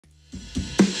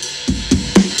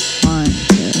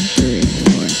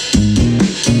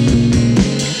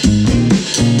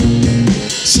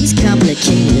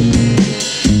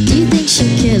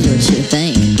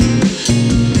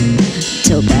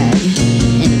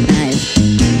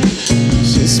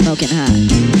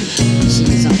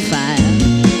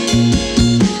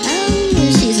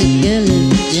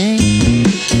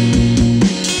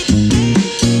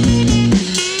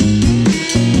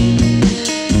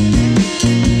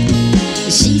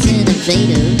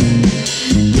innovative?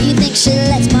 Do you think she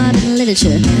lets modern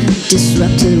literature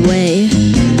disrupt her way?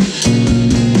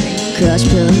 Crush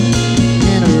pill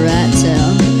and a rat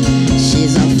tail,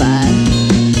 she's on fire,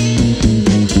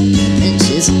 and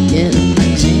she's getting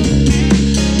my gene.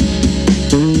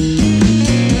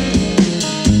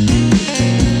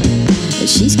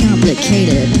 She's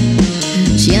complicated,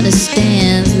 she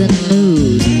understands the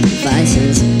news,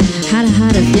 vices, how to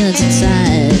hide her feelings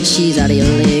inside. She's out of your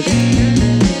league,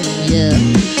 yeah.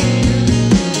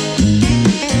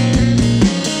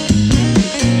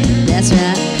 That's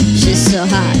right, she's so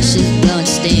hot, she's blowing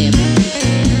steam.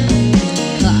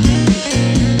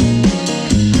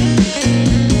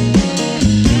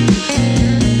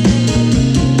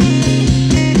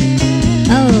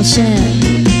 Oh shit,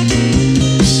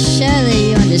 surely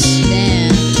you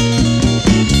understand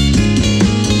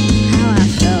how I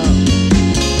felt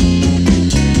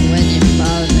when you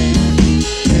followed me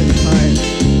through the park.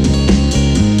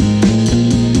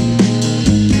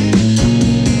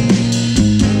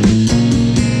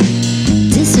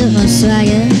 This is my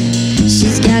swagger,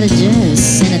 she's got a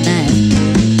dress and a knife,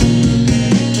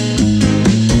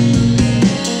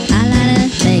 eyeliner,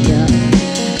 makeup,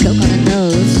 coke on her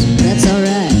nose, that's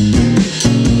alright.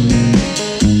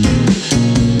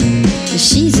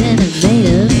 She's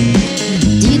innovative.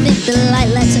 Do you think the light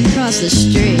lets her cross the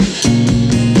street?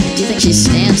 Do you think she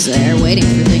stands there waiting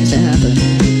for things to happen?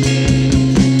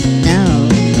 No,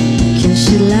 'cause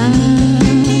she loves,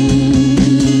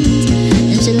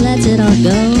 and she lets it all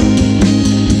go.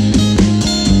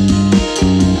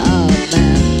 Oh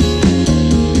man,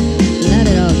 let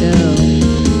it all go.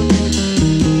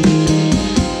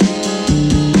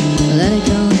 Let it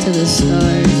go into the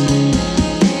stars.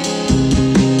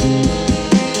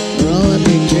 Roll up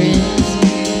your dreams,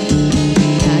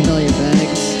 pack all your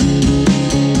bags,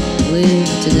 leave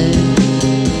today.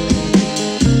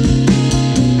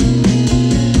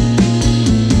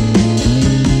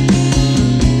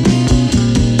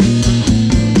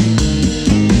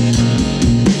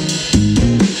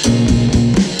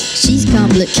 She's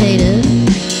complicated.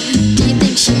 Do you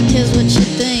think she cares what you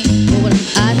think or what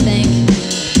I think?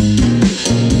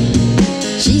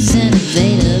 She's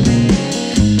innovative.